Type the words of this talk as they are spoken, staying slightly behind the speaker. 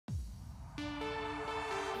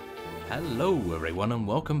Hello everyone and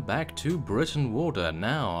welcome back to Brytenwalda.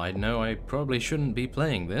 Now, I know I probably shouldn't be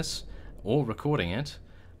playing this or recording it,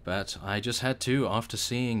 but I just had to after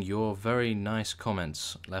seeing your very nice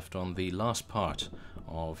comments left on the last part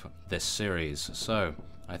of this series. So,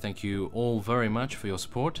 I thank you all very much for your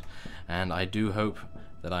support, and I do hope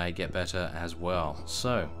that I get better as well.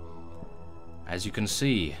 So, as you can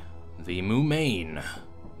see, the Mumain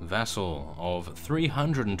vassal of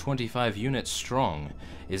 325 units strong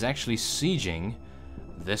is actually sieging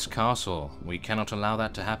this castle. We cannot allow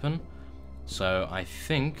that to happen, so I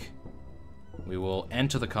think we will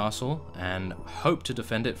enter the castle and hope to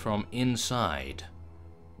defend it from inside.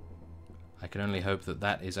 I can only hope that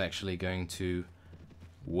that is actually going to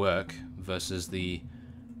work versus the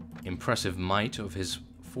impressive might of his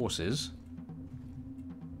forces.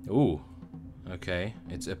 Ooh. Okay,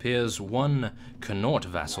 it appears one Connaught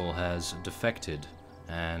vassal has defected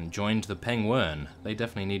and joined the Penguin. They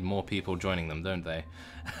definitely need more people joining them, don't they?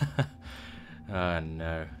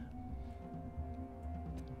 No.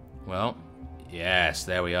 Well, yes,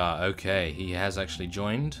 there we are. Okay, he has actually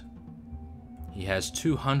joined. He has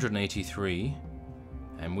 283,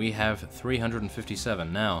 and we have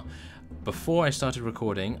 357. Now, before I started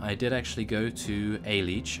recording, I did actually go to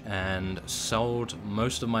A-Leech and sold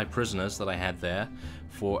most of my prisoners that I had there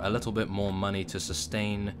for a little bit more money to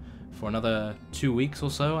sustain for another 2 weeks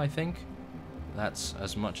or so, I think. That's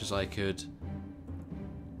as much as I could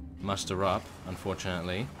muster up,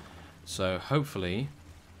 unfortunately. So hopefully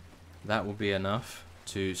that will be enough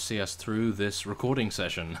to see us through this recording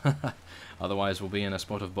session. Otherwise we'll be in a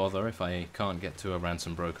spot of bother if I can't get to a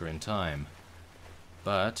ransom broker in time.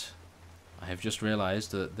 But I have just realized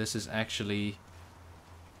that this is actually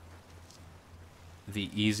the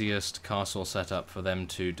easiest castle setup for them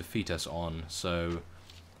to defeat us on, so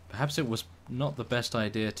perhaps it was not the best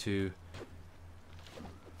idea to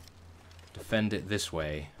defend it this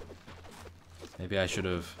way. Maybe I should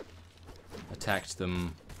have attacked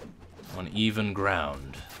them on even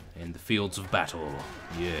ground in the fields of battle.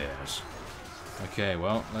 Yes. Okay,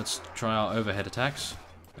 well, let's try our overhead attacks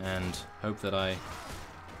and hope that I...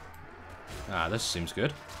 Ah, this seems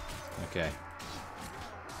good. Okay.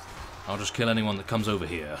 I'll just kill anyone that comes over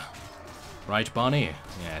here. Right, Barney?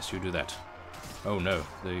 Yes, you do that. Oh no,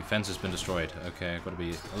 the fence has been destroyed. Okay, I've got to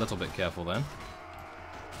be a little bit careful then.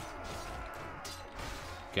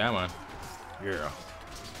 Come on. Yeah.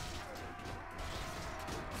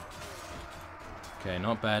 Okay,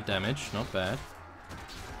 not bad damage, not bad.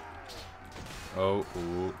 Oh,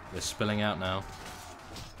 ooh, they're spilling out now.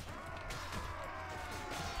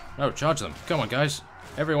 No, charge them. Come on, guys.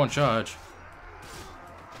 Everyone charge.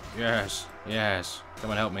 Yes, yes.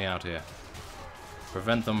 Come and help me out here.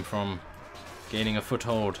 Prevent them from gaining a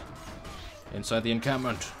foothold inside the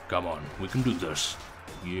encampment. Come on, we can do this.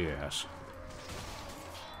 Yes.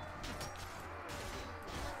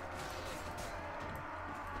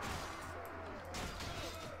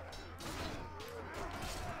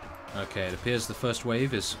 Okay, it appears the first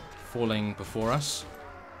wave is falling before us.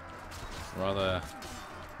 Rather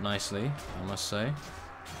nicely, I must say.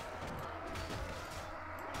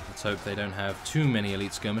 Let's hope they don't have too many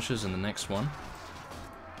elite skirmishers in the next one,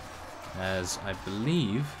 as I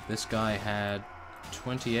believe this guy had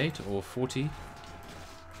 28 or 40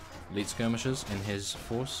 elite skirmishers in his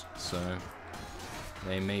force, so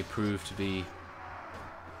they may prove to be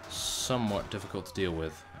somewhat difficult to deal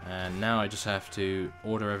with. And now I just have to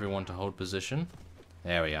order everyone to hold position.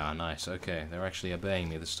 There we are, nice. Okay, they're actually obeying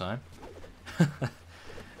me this time.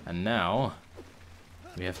 And now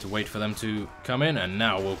we have to wait for them to come in, and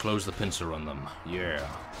now we'll close the pincer on them. Yeah.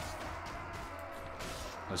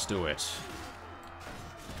 Let's do it.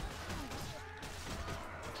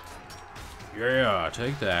 Yeah,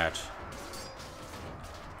 take that.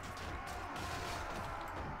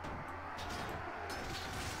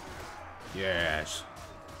 Yes.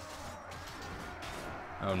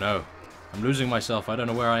 Oh no. I'm losing myself. I don't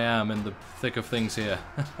know where I am in the thick of things here.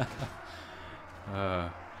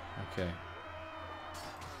 Okay.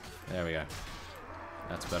 There we go.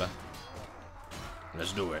 That's better.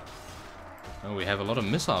 Let's do it. Oh, we have a lot of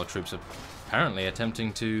missile troops apparently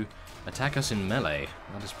attempting to attack us in melee.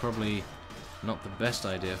 That is probably not the best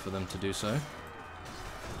idea for them to do so.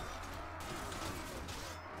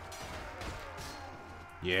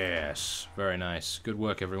 Yes, very nice. Good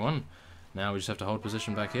work, everyone. Now we just have to hold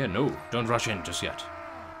position back here. No, don't rush in just yet.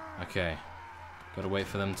 Okay. Gotta wait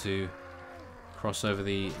for them to cross over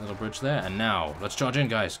the little bridge there. And now, let's charge in,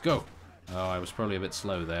 guys. Go! Oh, I was probably a bit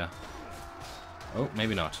slow there. Oh,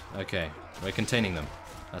 maybe not. Okay. We're containing them.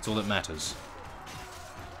 That's all that matters.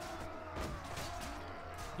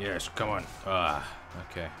 Yes, come on. Ah,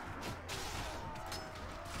 okay.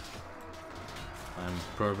 I'm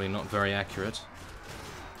probably not very accurate.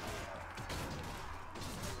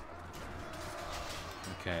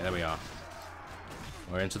 Okay, there we are.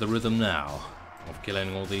 We're into the rhythm now of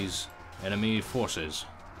killing all these enemy forces.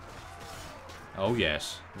 Oh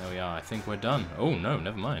yes, there we are. I think we're done. Oh no,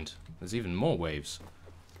 never mind. There's even more waves.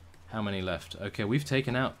 How many left? Okay, we've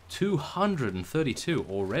taken out 232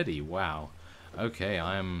 already. Wow. Okay,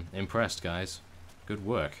 I am impressed, guys. Good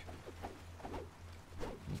work.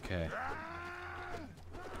 Okay.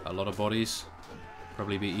 A lot of bodies.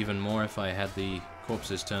 Probably be even more if I had the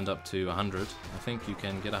corpses turned up to 100. I think you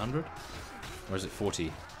can get 100? Or is it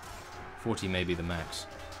 40? 40 may be the max.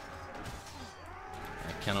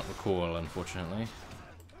 I cannot recall, unfortunately.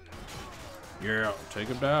 Yeah, take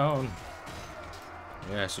him down.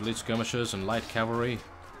 Yes, elite skirmishers and light cavalry.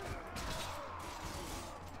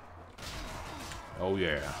 Oh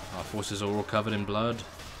yeah, our forces are all covered in blood.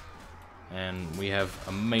 And we have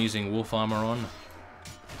amazing wolf armor on.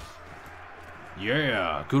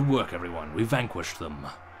 Yeah, good work everyone, we vanquished them.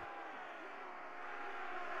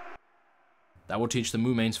 That will teach the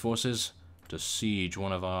Mumain's forces to siege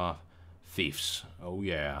one of our fiefs. Oh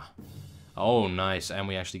yeah. Oh nice, and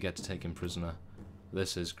we actually get to take him prisoner.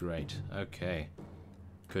 This is great. Okay.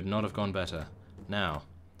 Could not have gone better. Now,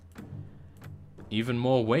 even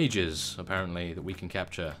more wages, apparently, that we can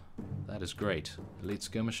capture. That is great. Elite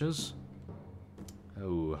skirmishers.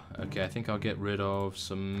 Oh, okay, I think I'll get rid of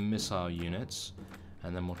some missile units,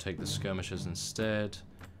 and then we'll take the skirmishers instead,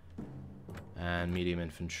 and medium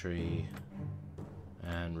infantry,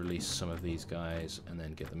 and release some of these guys, and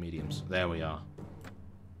then get the mediums. There we are.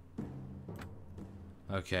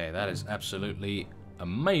 Okay, that is absolutely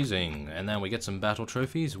amazing. And then we get some battle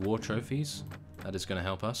trophies, war trophies. That is going to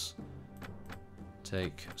help us.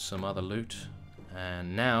 Take some other loot.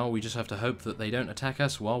 And now we just have to hope that they don't attack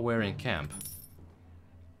us while we're in camp.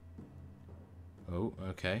 Oh,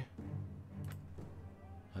 okay.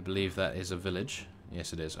 I believe that is a village.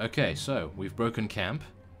 Yes, it is. Okay, so we've broken camp.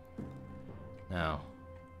 Now,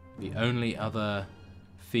 the only other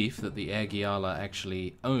fief that the Ergiala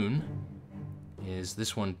actually own is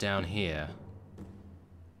this one down here.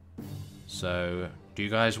 So, do you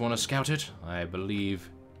guys want to scout it? I believe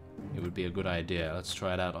it would be a good idea. Let's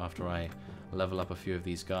try it out after I level up a few of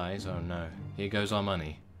these guys. Oh no, here goes our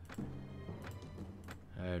money.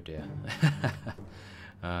 Oh dear.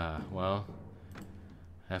 Well,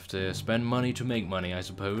 have to spend money to make money, I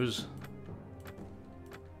suppose.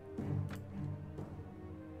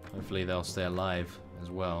 Hopefully they'll stay alive as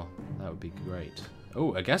well. That would be great.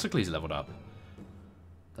 Oh, Agasicles leveled up.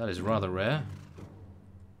 That is rather rare.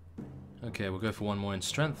 Okay, we'll go for one more in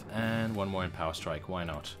strength and one more in power strike. Why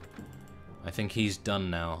not? I think he's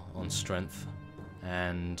done now on strength,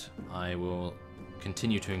 and I will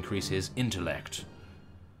continue to increase his intellect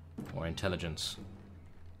or intelligence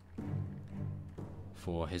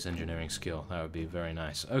for his engineering skill. That would be very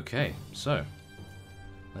nice. Okay, so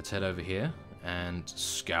let's head over here and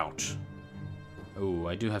scout. Oh,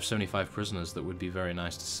 I do have 75 prisoners that would be very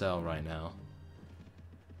nice to sell right now.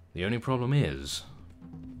 The only problem is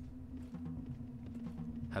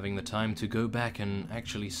having the time to go back and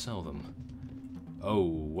actually sell them. Oh,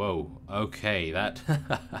 whoa, okay, that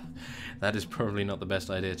that is probably not the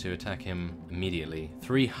best idea to attack him immediately.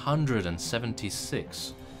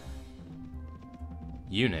 376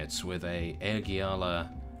 units with a Ergiala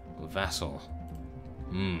vassal.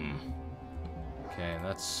 Okay,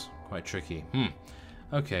 that's quite tricky.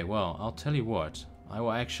 Okay, well, I'll tell you what. I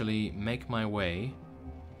will actually make my way.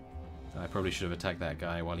 I probably should have attacked that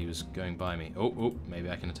guy while he was going by me. Oh,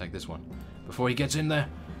 maybe I can attack this one before he gets in there.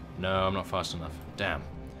 No, I'm not fast enough. Damn.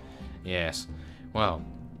 Yes. Well,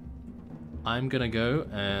 I'm gonna go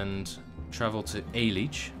and travel to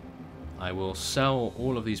Alich. I will sell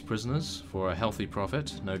all of these prisoners for a healthy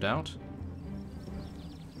profit, no doubt.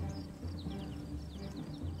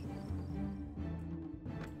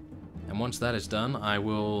 And once that is done, I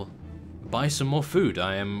will buy some more food.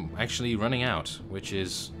 I am actually running out, which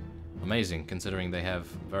is amazing considering they have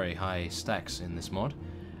very high stacks in this mod.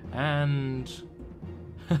 And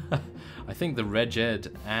I think the Reged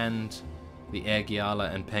and the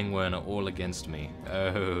Ergiala and Penguin are all against me.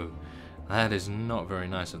 Oh, that is not very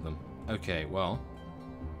nice of them. Okay, well,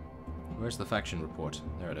 where's the faction report?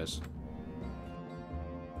 There it is.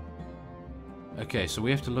 Okay, so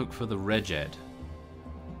we have to look for the Reged.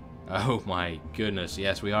 Oh my goodness,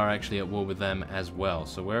 yes, we are actually at war with them as well.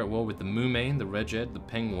 So we're at war with the Mumain, the Reged, the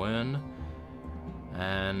Penguin,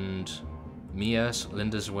 and Mias,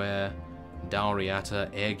 Lindisware,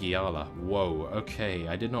 Dauriata Ergiala. Whoa, okay.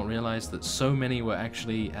 I did not realize that so many were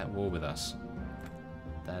actually at war with us.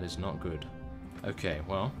 That is not good. Okay,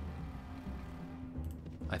 well,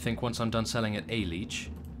 I think once I'm done selling at A Leech,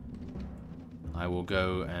 I will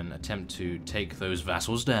go and attempt to take those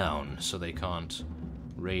vassals down so they can't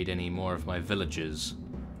raid any more of my villages,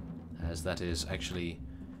 as that is actually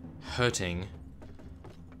hurting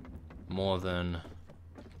more than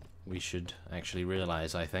we should actually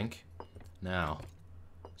realize, I think. Now,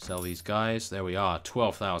 sell these guys. There we are,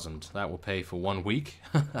 12,000. That will pay for 1 week.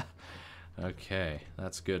 Okay,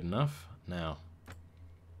 that's good enough. Now,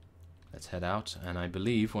 let's head out, and I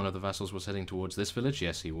believe one of the vassals was heading towards this village.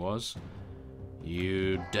 Yes, he was.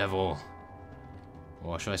 You devil.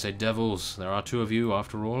 Or should I say devils? There are 2 of you,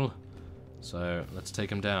 after all. So, let's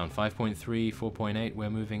take him down. 5.3, 4.8, we're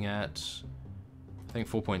moving at, I think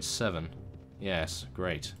 4.7. Yes,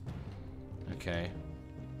 great. Okay.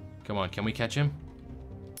 Come on, can we catch him?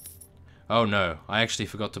 Oh no, I actually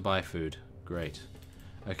forgot to buy food. Great.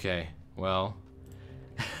 Okay, well...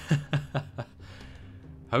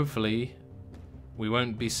 hopefully, we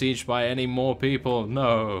won't be sieged by any more people.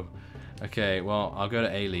 No! Okay, well, I'll go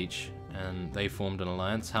to A Leech, and they formed an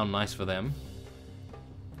alliance. How nice for them.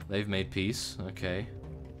 They've made peace. Okay.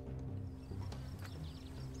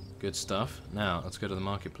 Good stuff. Now, let's go to the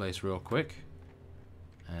marketplace real quick.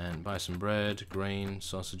 And buy some bread, grain,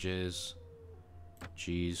 sausages,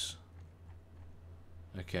 cheese.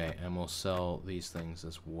 Okay, and we'll sell these things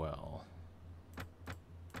as well.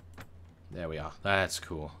 There we are. That's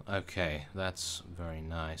cool. Okay, that's very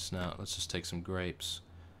nice. Now, let's just take some grapes.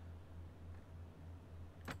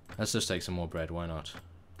 Let's just take some more bread, why not?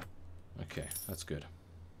 Okay, that's good.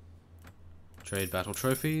 Trade battle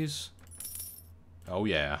trophies. Oh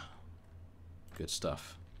yeah. Good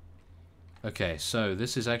stuff. Okay, so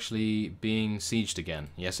this is actually being sieged again.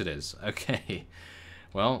 Yes, it is. Okay.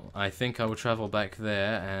 Well, I think I will travel back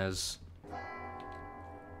there, as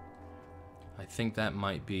I think that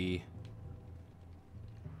might be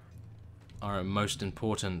our most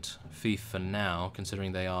important fief for now,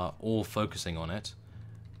 considering they are all focusing on it.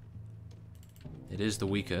 It is the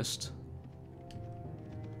weakest.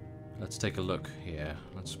 Let's take a look here.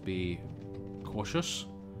 Let's be cautious.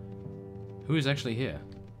 Who is actually here?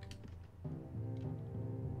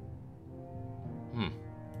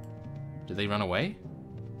 Did they run away?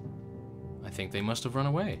 I think they must have run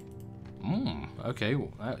away. Okay,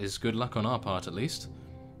 well, that is good luck on our part at least.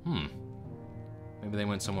 Maybe they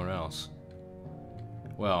went somewhere else.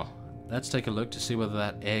 Well, let's take a look to see whether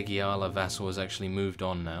that Ergiala vassal has actually moved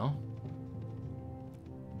on now.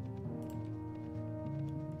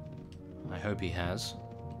 I hope he has.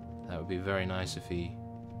 That would be very nice if he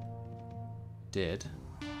did.